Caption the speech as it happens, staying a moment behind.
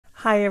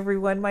Hi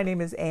everyone, my name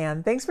is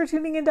Anne. Thanks for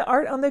tuning into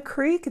Art on the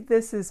Creek.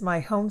 This is my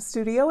home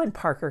studio in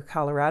Parker,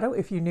 Colorado.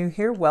 If you're new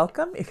here,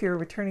 welcome. If you're a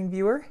returning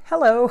viewer,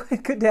 hello,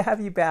 good to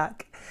have you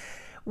back.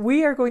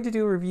 We are going to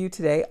do a review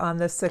today on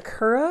the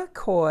Sakura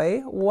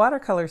Koi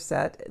watercolor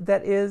set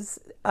that is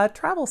a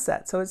travel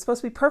set. So it's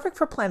supposed to be perfect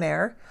for plein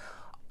air,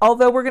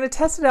 although we're going to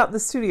test it out in the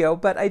studio,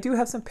 but I do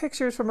have some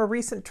pictures from a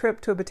recent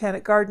trip to a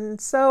botanic garden,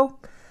 so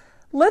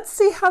let's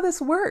see how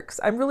this works.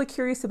 I'm really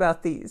curious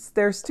about these.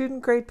 They're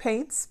student grade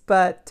paints,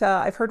 but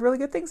I've heard really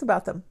good things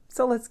about them.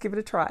 So let's give it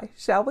a try,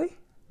 shall we?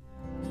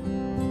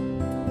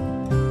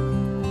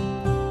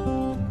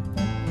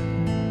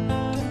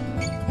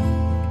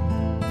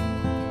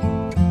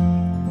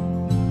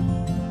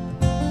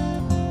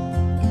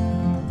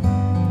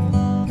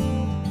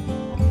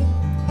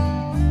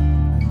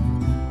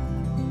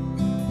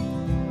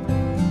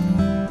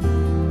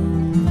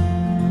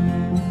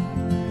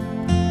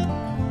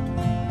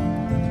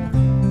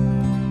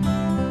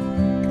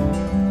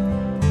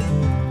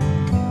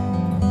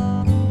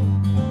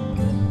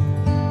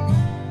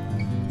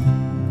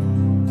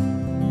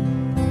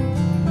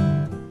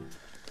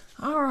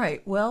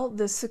 Well,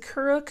 the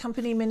Sakura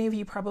company, many of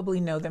you probably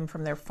know them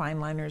from their fine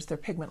liners, their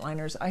pigment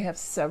liners. I have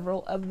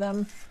several of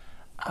them.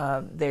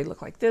 They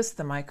look like this,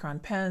 the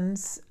Micron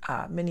pens.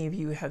 Many of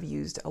you have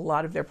used a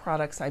lot of their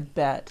products, I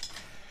bet.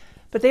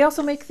 But they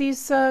also make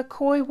these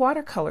koi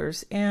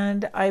watercolors,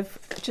 and I've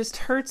just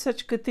heard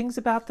such good things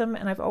about them,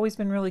 and I've always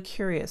been really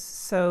curious.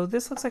 So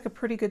this looks like a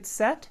pretty good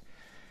set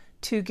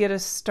to get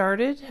us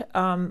started.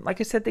 Like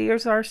I said,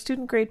 these are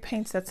student grade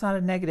paints. That's not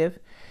a negative.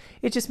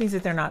 It just means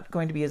that they're not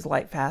going to be as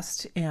light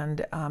fast,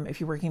 and if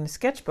you're working in a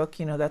sketchbook,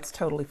 you know, that's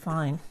totally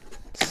fine.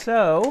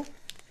 So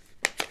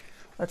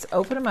let's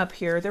open them up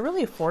here. They're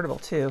really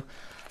affordable too.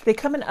 They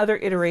come in other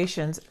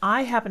iterations.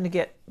 I happen to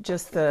get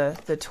just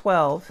the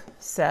 12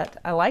 set.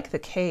 I like the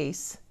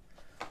case.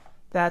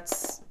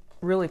 That's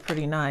really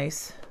pretty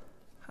nice.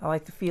 I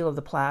like the feel of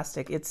the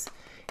plastic. It's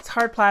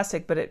hard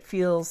plastic, but it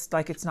feels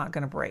like it's not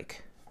going to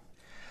break.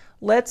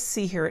 Let's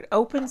see here. It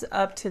opens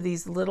up to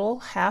these little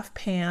half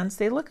pans.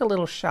 They look a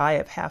little shy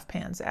of half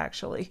pans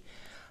actually,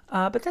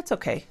 but that's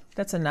okay.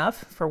 That's enough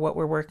for what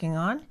we're working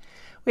on.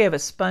 We have a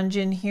sponge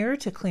in here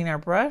to clean our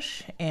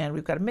brush, and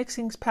we've got a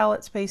mixing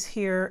palette space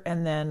here,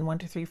 and then 1,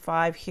 2, 3,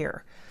 5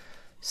 here.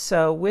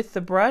 So with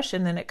the brush,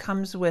 and then it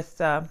comes with,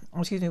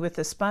 with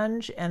the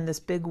sponge and this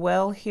big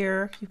well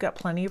here, you've got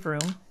plenty of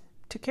room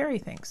to carry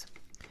things.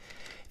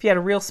 If you had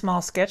a real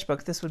small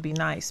sketchbook, this would be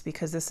nice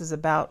because this is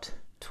about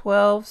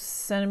 12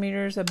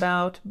 centimeters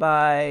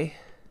by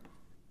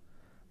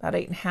about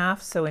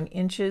 8.5. So in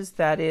inches,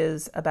 that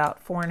is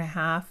about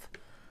 4.5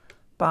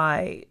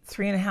 by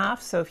 3.5.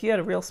 So if you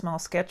had a real small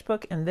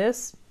sketchbook and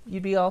this,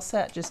 you'd be all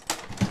set. Just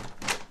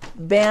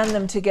band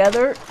them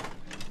together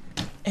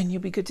and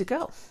you'll be good to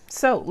go.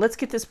 So let's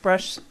get this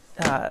brush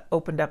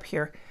opened up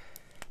here.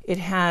 It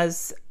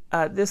has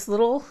this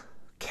little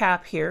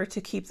cap here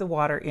to keep the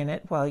water in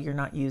it while you're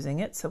not using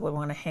it. So we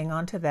want to hang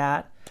on to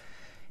that.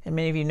 And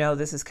many of you know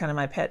this is kind of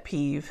my pet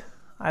peeve.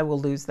 I will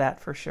lose that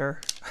for sure.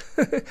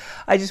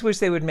 I just wish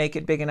they would make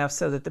it big enough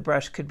so that the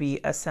brush could be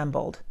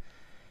assembled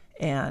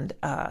and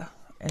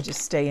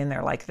just stay in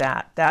there like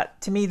that. That,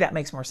 to me, that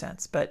makes more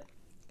sense. But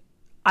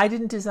I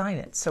didn't design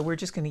it, so we're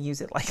just going to use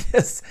it like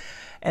this,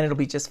 and it'll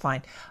be just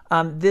fine.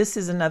 This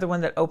is another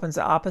one that opens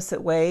the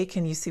opposite way.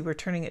 Can you see we're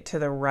turning it to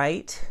the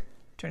right?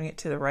 Turning it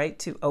to the right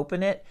to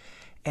open it,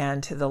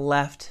 and to the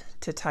left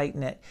to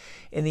tighten it.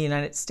 In the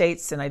United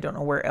States, and I don't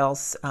know where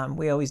else,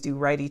 we always do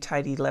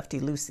righty-tighty,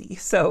 lefty-loosey.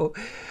 So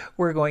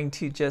we're going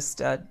to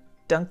just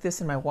dunk this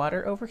in my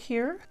water over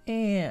here.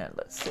 And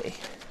let's see.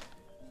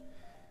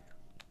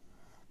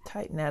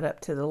 Tighten that up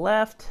to the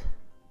left.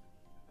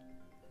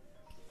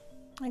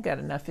 I got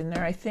enough in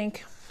there, I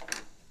think.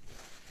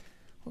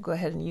 We'll go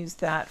ahead and use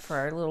that for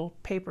our little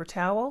paper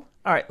towel.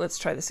 All right, let's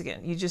try this again.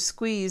 You just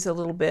squeeze a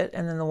little bit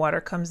and then the water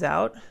comes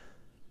out.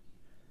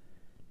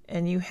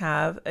 And you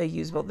have a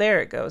usable,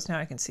 there it goes. Now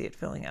I can see it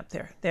filling up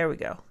there. There we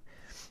go.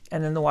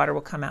 And then the water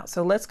will come out.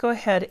 So let's go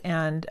ahead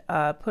and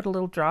put a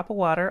little drop of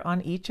water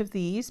on each of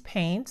these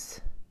paints.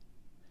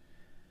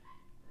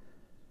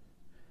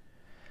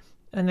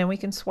 And then we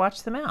can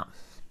swatch them out.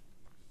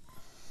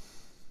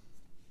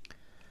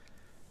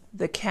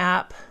 The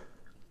cap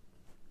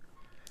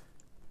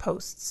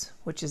posts,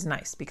 which is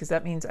nice because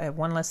that means I have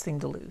one less thing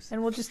to lose.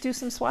 And we'll just do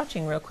some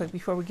swatching real quick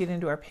before we get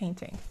into our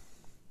painting.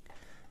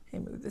 Okay,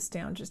 move this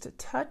down just a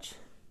touch.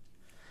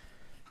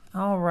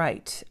 All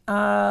right,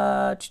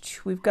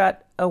 we've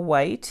got a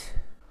white.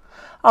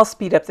 I'll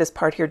speed up this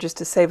part here just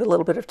to save a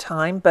little bit of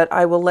time, but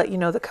I will let you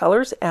know the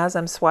colors as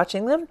I'm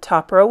swatching them.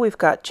 Top row, we've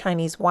got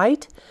Chinese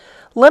white,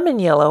 lemon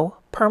yellow,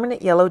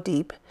 permanent yellow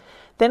deep.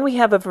 Then we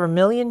have a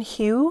vermilion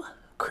hue,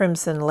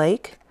 crimson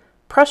lake,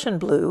 Prussian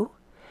blue,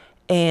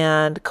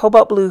 and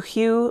cobalt blue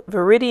hue,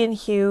 viridian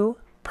hue,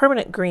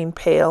 permanent green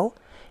pale,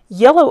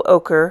 yellow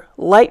ochre,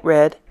 light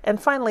red,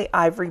 and finally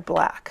ivory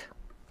black.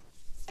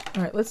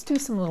 All right, let's do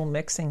some little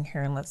mixing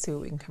here and let's see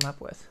what we can come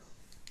up with.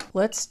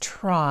 Let's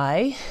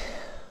try,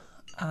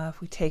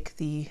 if we take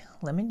the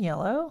lemon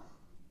yellow,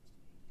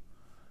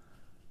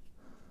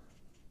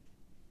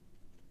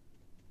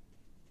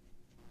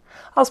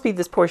 I'll speed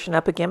this portion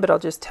up again, but I'll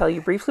just tell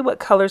you briefly what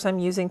colors I'm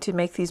using to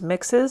make these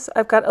mixes.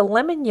 I've got a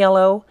lemon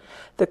yellow,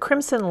 the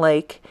crimson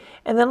lake,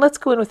 and then let's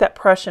go in with that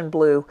Prussian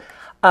blue.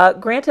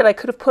 Granted, I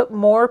could have put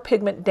more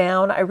pigment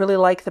down. I really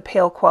like the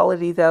pale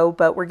quality though,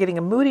 but we're getting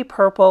a moody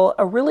purple,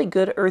 a really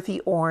good earthy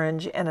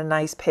orange, and a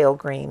nice pale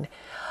green.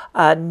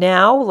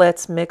 Now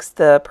let's mix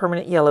the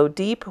permanent yellow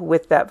deep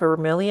with that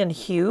vermilion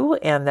hue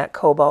and that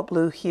cobalt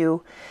blue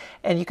hue.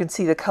 And you can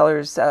see the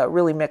colors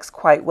really mix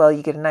quite well.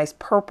 You get a nice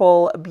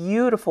purple, a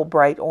beautiful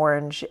bright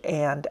orange,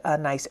 and a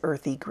nice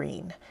earthy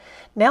green.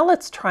 Now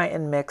let's try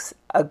and mix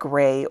a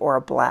gray or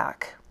a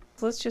black.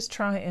 Let's just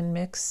try and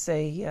mix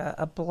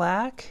a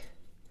black.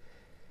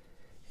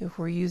 If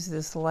we use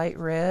this light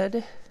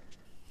red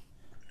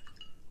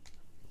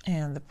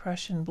and the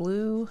Prussian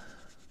blue,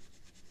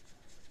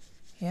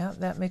 yeah,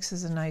 that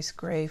mixes a nice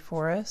gray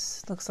for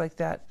us. Looks like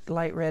that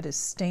light red is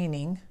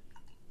staining.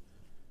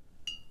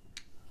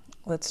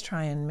 Let's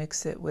try and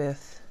mix it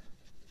with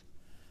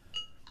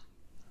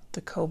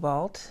the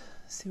cobalt,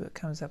 see what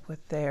comes up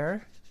with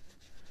there.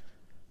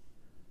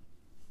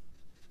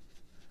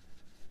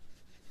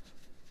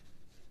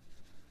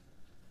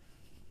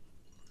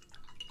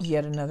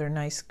 Yet another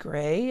nice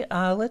gray.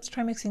 Let's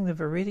try mixing the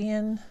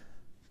Viridian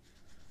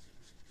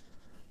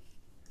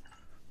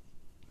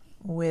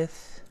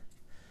with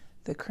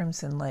the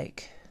Crimson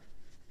Lake.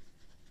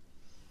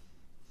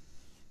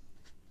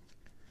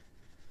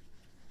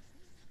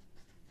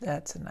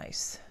 That's a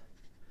nice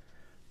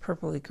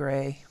purpley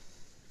gray.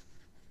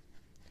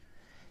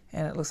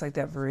 And it looks like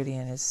that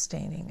Viridian is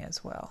staining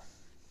as well.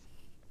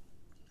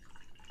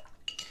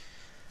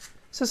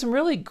 So some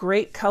really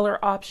great color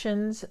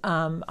options.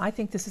 I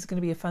think this is going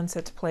to be a fun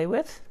set to play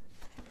with.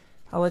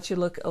 I'll let you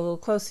look a little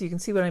closer so you can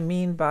see what I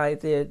mean by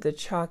the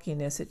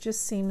chalkiness. It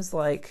just seems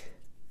like,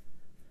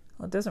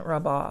 well, it doesn't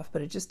rub off,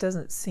 but it just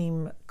doesn't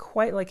seem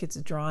quite like it's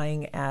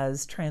drying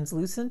as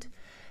translucent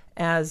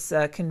as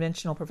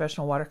conventional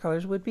professional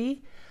watercolors would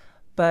be.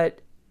 But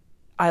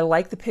I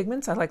like the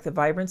pigments. I like the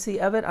vibrancy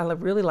of it. I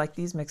really like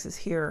these mixes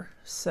here.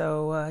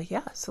 So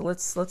yeah, so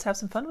let's have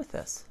some fun with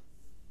this.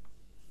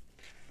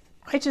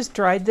 I just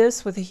dried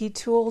this with a heat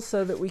tool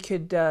so that we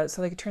could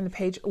so they could turn the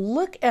page.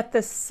 Look at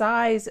the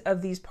size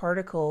of these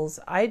particles.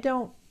 I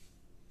don't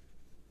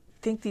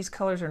think these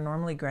colors are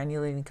normally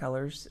granulating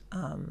colors.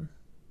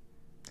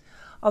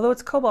 Although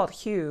it's cobalt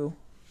hue,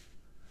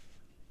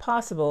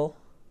 possible.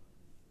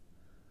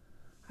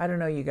 I don't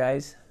know, you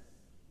guys.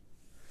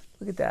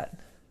 Look at that.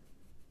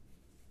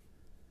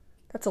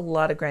 That's a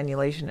lot of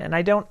granulation, and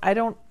I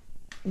don't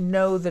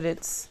know that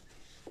it's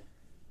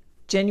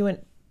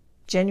genuine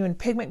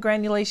pigment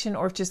granulation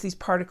or if just these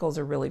particles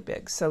are really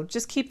big. So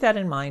just keep that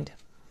in mind.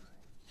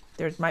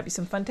 There might be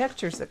some fun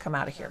textures that come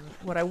out of here.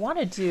 What I want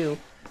to do,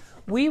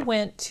 we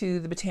went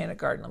to the Botanic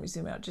Garden. Let me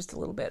zoom out just a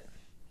little bit.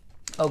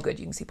 Oh, good,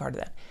 you can see part of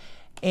that.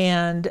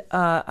 And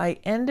I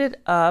ended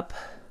up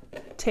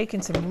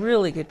taking some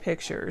really good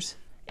pictures.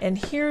 And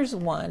here's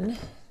one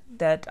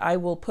that I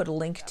will put a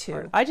link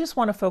to. I just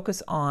want to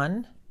focus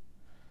on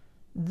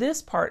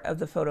this part of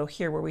the photo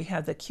here where we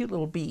have the cute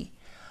little bee.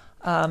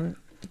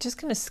 Just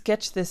going to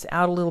sketch this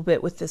out a little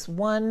bit with this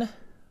one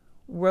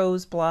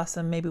rose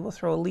blossom. Maybe we'll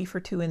throw a leaf or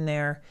two in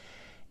there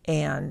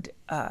and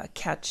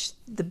catch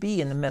the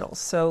bee in the middle.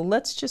 So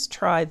let's just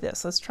try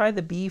this. Let's try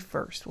the bee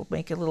first. We'll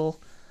make a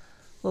little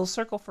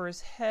circle for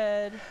his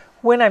head.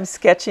 When I'm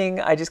sketching,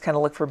 I just kind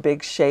of look for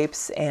big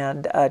shapes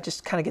and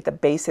just kind of get the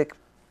basic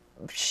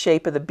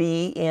shape of the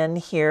bee in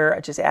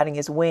here, just adding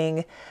his wing,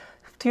 a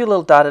few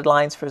little dotted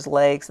lines for his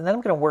legs, and then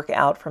I'm going to work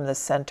out from the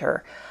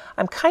center.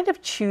 I'm kind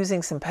of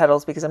choosing some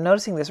petals because I'm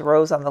noticing this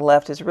rose on the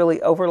left is really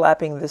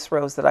overlapping this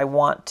rose that I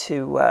want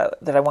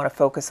to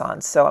focus on.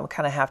 So I'm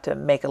kind of have to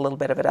make a little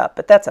bit of it up,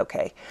 but that's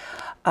okay.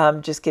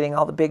 Just getting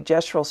all the big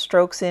gestural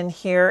strokes in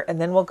here, and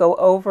then we'll go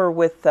over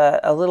with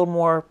a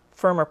little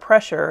firmer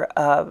pressure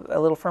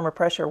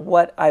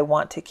what I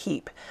want to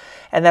keep.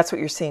 And that's what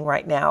you're seeing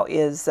right now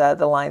is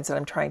the lines that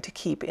I'm trying to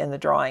keep in the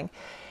drawing.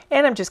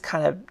 And I'm just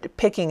kind of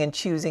picking and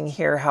choosing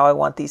here how I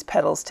want these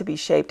petals to be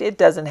shaped. It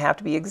doesn't have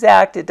to be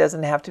exact. It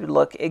doesn't have to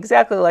look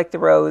exactly like the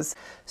rose.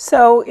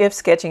 So if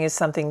sketching is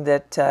something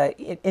that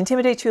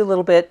intimidates you a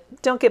little bit,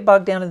 don't get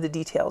bogged down in the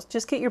details.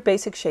 Just get your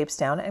basic shapes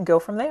down and go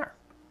from there.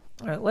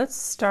 All right, let's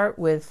start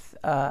with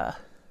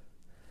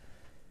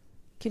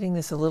getting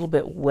this a little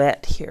bit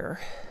wet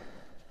here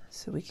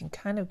so we can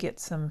kind of get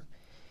some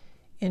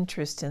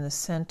interest in the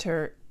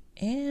center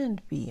and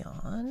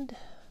beyond.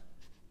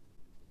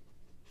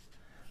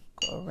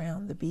 Go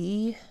around the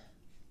bee.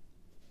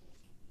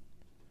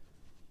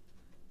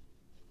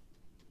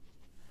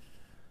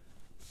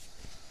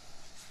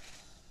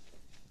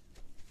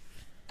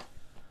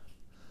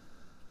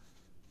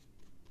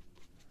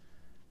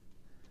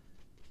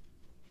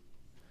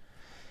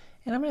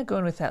 And I'm going to go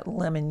in with that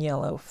lemon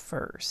yellow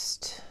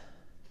first.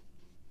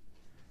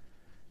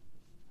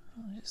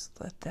 I'll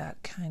just let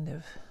that kind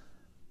of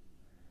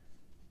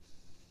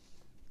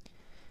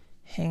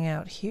hang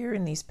out here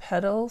in these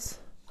petals.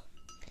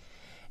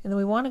 And then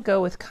we want to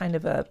go with kind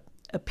of a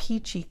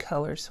peachy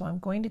color, so I'm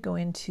going to go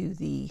into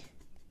the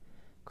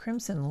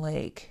Crimson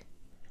Lake,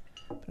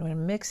 but I'm going to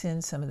mix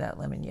in some of that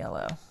lemon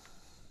yellow.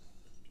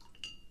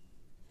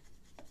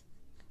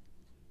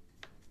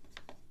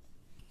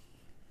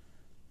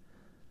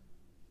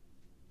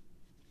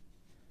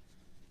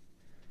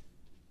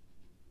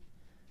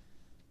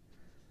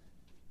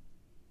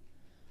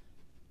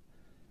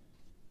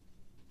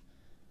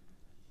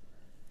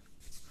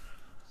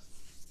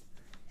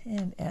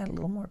 And add a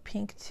little more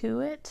pink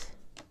to it.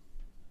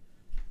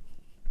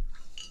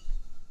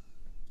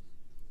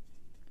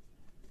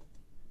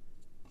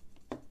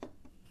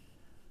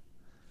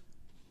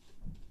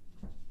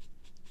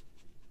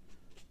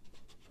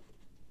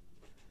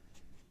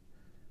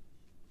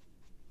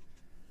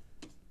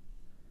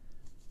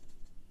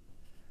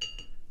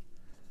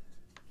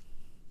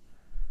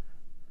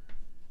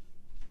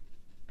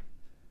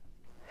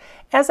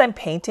 As I'm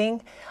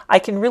painting, I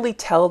can really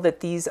tell that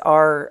these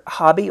are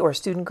hobby or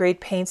student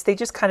grade paints. They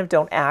just kind of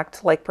don't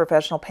act like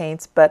professional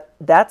paints, but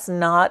that's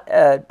not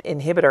an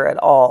inhibitor at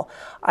all.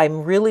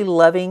 I'm really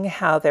loving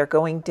how they're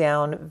going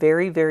down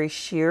very, very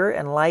sheer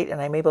and light,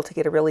 and I'm able to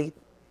get a really,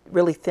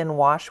 really thin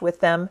wash with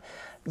them,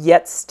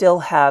 yet still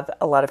have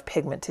a lot of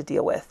pigment to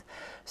deal with.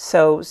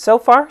 So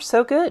far,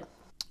 so good.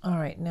 All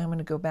right, now I'm going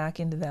to go back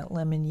into that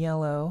lemon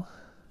yellow.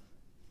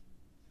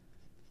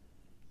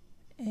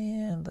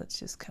 And let's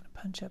just kind of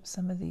punch up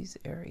some of these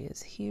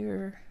areas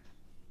here.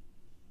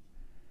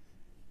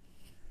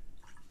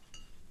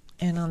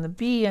 And on the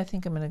bee, I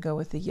think I'm going to go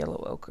with the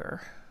yellow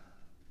ochre.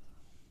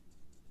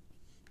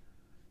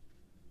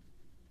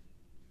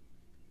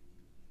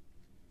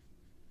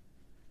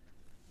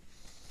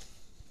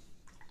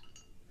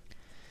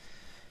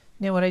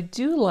 Now what I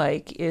do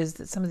like is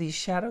that some of these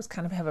shadows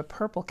kind of have a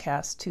purple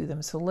cast to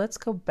them. So let's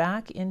go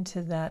back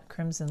into that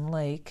Crimson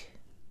Lake.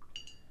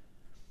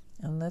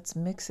 And let's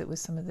mix it with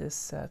some of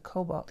this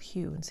cobalt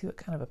hue and see what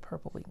kind of a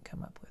purple we can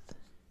come up with.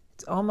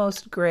 It's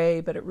almost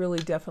gray, but it really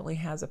definitely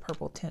has a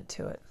purple tint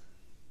to it.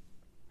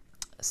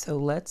 So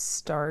let's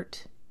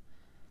start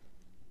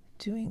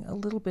doing a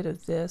little bit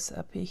of this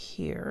up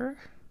here.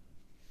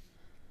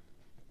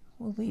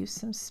 We'll leave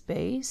some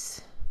space.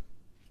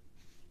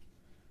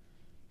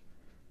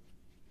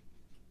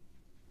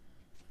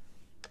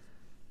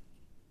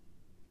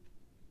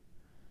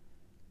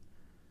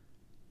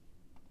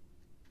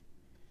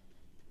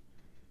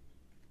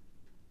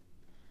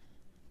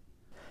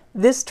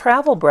 This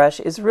travel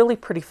brush is really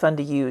pretty fun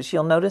to use.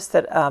 You'll notice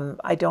that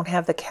I don't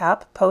have the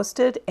cap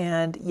posted,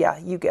 and yeah,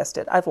 you guessed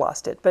it, I've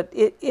lost it, but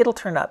it'll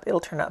turn up, it'll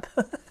turn up.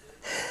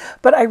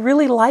 But I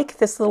really like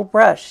this little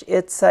brush.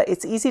 It's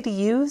easy to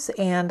use,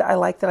 and I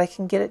like that I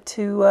can get it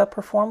to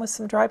perform with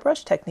some dry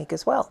brush technique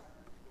as well.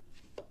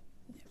 There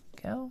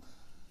we go.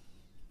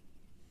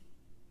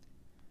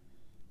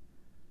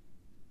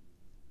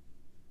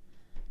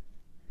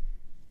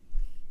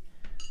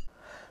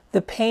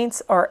 The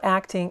paints are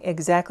acting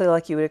exactly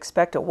like you would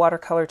expect a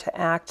watercolor to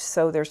act,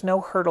 so there's no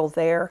hurdle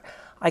there.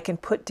 I can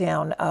put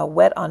down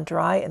wet on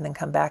dry and then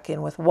come back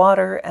in with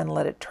water and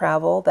let it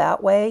travel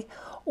that way,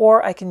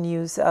 or I can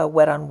use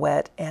wet on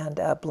wet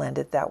and blend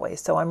it that way.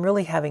 So I'm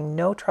really having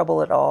no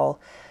trouble at all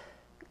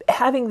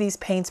having these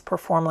paints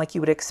perform like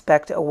you would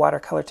expect a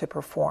watercolor to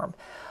perform.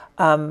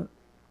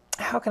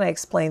 How can I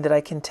explain that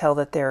I can tell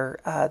that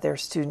they're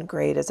student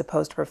grade as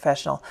opposed to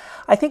professional?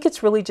 I think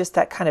it's really just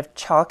that kind of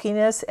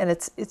chalkiness, and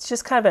it's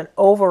just kind of an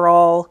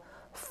overall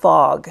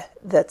fog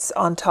that's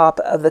on top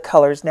of the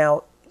colors.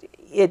 Now,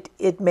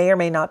 it may or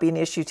may not be an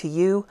issue to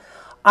you.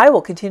 I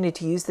will continue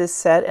to use this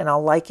set and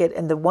I'll like it.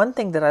 And the one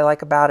thing that I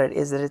like about it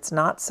is that it's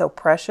not so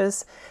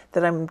precious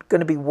that I'm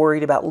going to be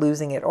worried about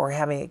losing it or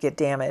having it get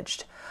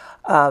damaged.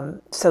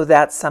 So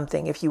that's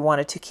something if you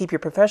wanted to keep your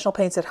professional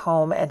paints at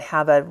home and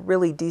have a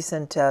really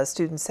decent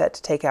student set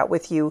to take out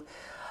with you.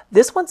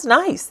 This one's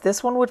nice.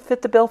 This one would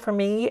fit the bill for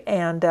me,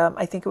 and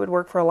I think it would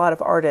work for a lot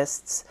of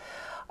artists.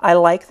 I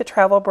like the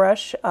travel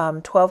brush,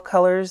 12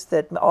 colors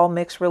that all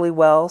mix really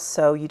well,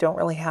 so you don't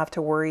really have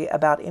to worry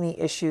about any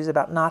issues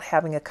about not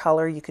having a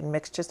color. You can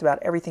mix just about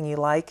everything you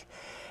like,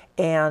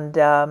 and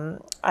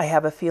I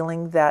have a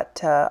feeling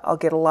that I'll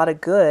get a lot of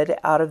good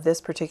out of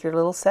this particular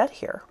little set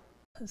here.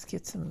 Let's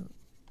get some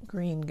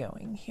green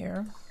going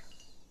here.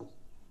 I'm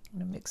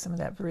going to mix some of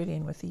that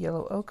Viridian with the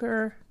yellow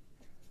ochre.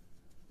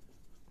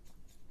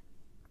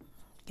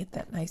 Get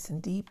that nice and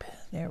deep.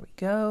 There we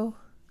go.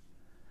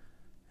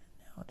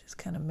 Now I'll just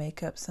kind of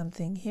make up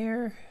something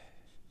here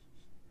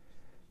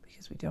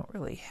because we don't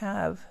really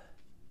have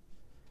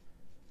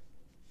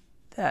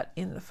that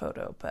in the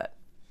photo, but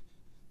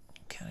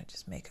kind of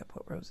just make up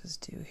what roses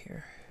do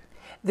here.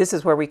 This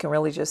is where we can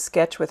really just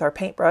sketch with our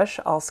paintbrush.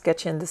 I'll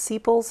sketch in the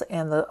sepals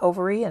and the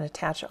ovary and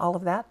attach all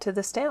of that to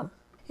the stem.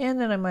 And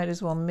then I might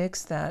as well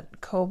mix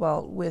that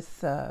cobalt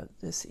with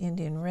this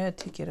Indian red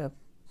to get a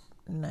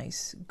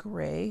nice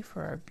gray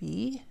for our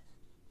bee.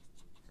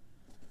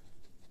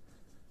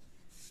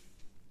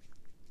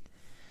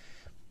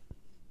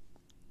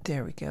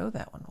 There we go,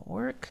 that one will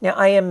work. Now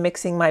I am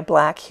mixing my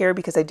black here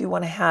because I do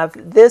want to have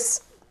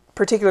this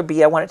particular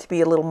bee, I want it to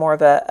be a little more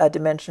of a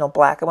dimensional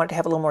black. I want it to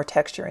have a little more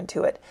texture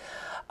into it.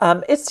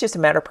 It's just a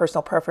matter of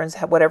personal preference,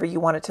 whatever you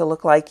want it to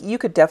look like. You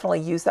could definitely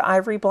use the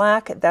ivory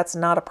black. That's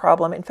not a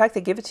problem. In fact,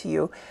 they give it to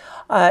you.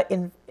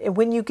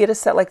 When you get a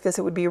set like this,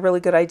 it would be a really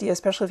good idea,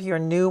 especially if you're a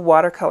new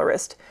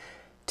watercolorist,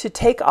 to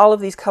take all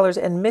of these colors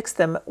and mix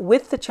them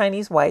with the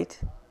Chinese white,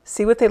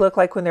 see what they look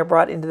like when they're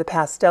brought into the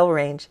pastel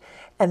range,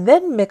 and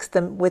then mix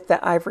them with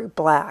the ivory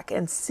black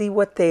and see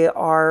what they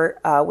are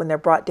when they're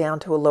brought down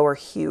to a lower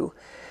hue.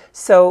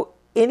 So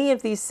any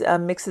of these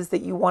mixes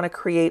that you want to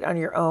create on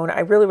your own,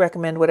 I really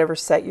recommend whatever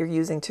set you're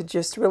using to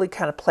just really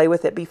kind of play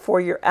with it before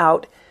you're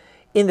out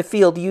in the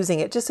field using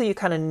it, just so you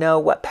kind of know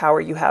what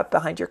power you have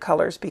behind your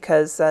colors,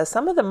 because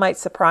some of them might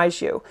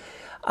surprise you.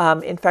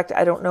 In fact,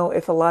 I don't know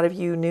if a lot of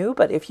you knew,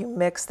 but if you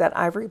mix that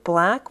ivory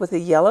black with a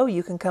yellow,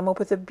 you can come up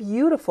with a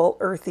beautiful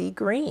earthy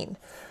green.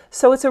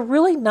 So it's a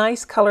really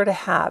nice color to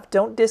have.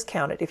 Don't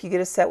discount it. If you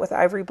get a set with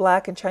ivory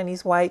black and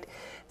Chinese white,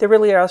 there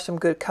really are some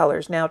good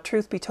colors. Now,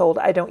 truth be told,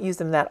 I don't use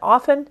them that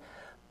often,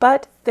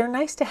 but they're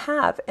nice to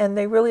have, and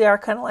they really are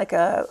kind of like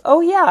a,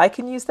 oh yeah, I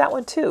can use that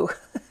one too.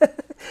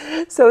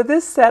 So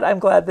this set, I'm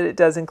glad that it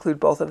does include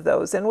both of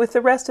those. And with the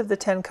rest of the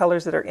 10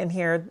 colors that are in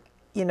here,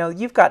 you know,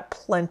 you've got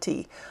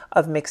plenty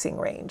of mixing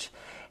range.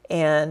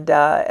 And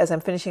as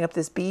I'm finishing up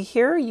this bee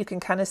here, you can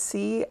kind of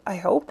see, I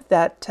hope,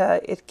 that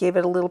it gave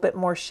it a little bit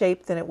more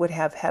shape than it would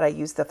have had I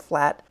used the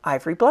flat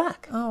ivory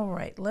black. All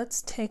right,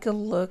 let's take a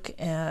look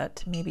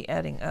at maybe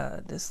adding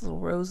this little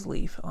rose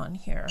leaf on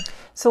here.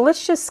 So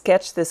let's just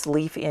sketch this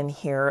leaf in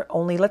here,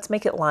 only let's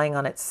make it lying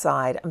on its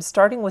side. I'm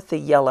starting with the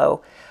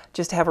yellow,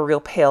 just to have a real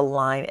pale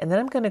line, and then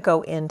I'm going to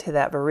go into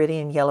that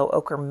Viridian yellow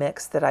ochre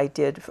mix that I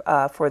did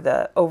for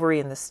the ovary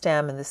and the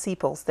stem and the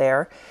sepals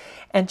there,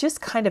 and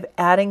just kind of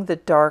adding the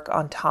dark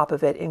on top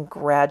of it in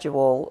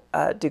gradual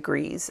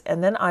degrees.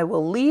 And then I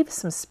will leave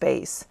some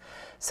space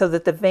so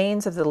that the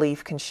veins of the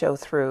leaf can show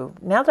through.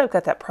 Now that I've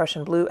got that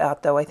Prussian blue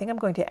out though, I think I'm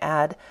going to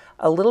add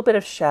a little bit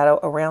of shadow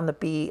around the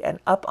bee and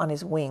up on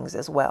his wings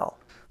as well.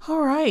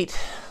 All right,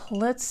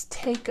 let's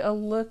take a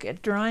look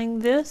at drying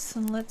this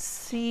and let's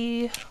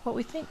see what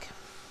we think.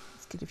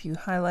 Let's get a few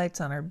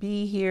highlights on our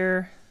bee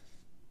here.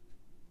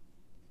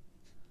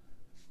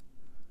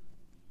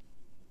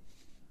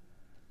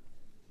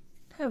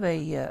 I have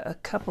a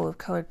couple of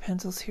colored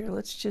pencils here.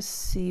 Let's just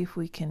see if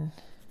we can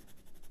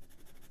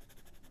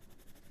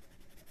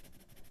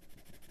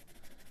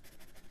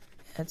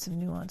add some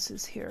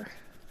nuances here.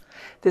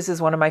 This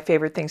is one of my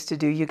favorite things to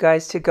do, you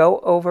guys, to go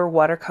over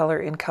watercolor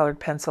in colored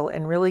pencil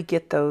and really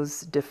get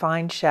those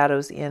defined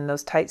shadows in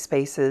those tight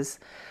spaces,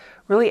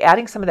 really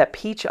adding some of that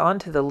peach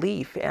onto the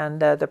leaf and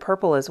the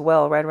purple as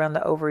well, right around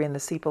the ovary and the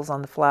sepals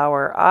on the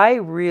flower. I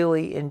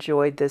really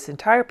enjoyed this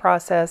entire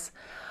process.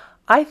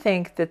 I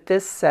think that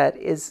this set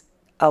is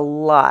a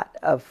lot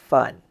of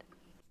fun.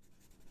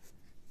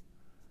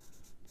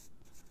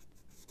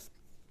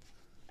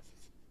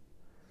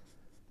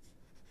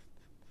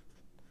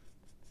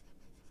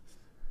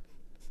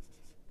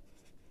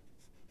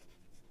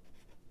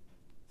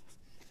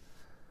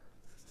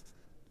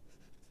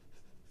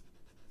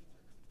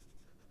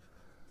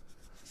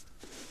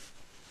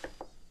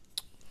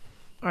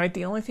 All right,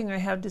 the only thing I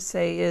have to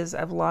say is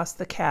I've lost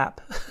the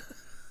cap.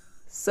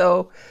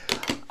 So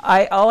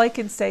all I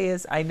can say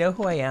is I know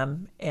who I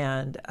am,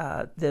 and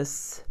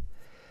this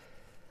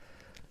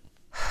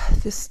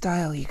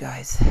style, you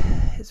guys,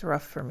 is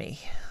rough for me.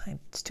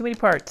 It's too many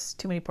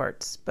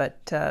parts,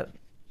 but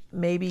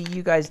maybe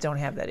you guys don't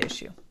have that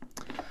issue.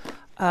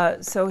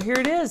 So here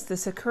it is, the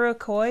Sakura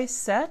Koi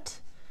set,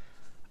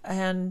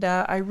 and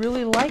I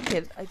really like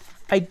it.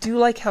 I do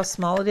like how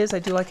small it is. I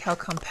do like how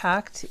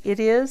compact it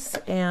is,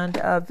 and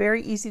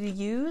very easy to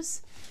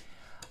use,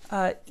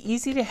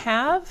 easy to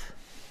have,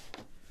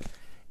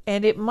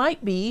 and it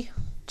might be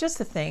just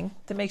the thing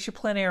that makes your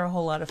plein air a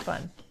whole lot of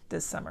fun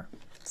this summer.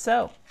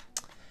 So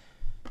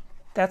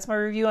that's my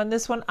review on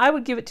this one. I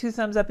would give it 2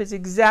 thumbs up. It's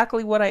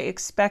exactly what I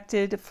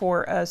expected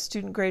for a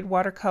student grade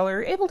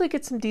watercolor. Able to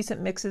get some decent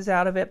mixes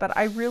out of it, but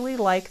I really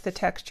like the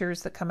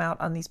textures that come out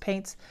on these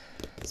paints,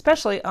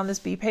 especially on this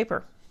bee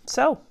paper.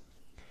 So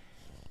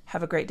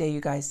have a great day, you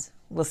guys.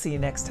 We'll see you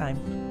next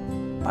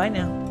time. Bye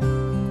now.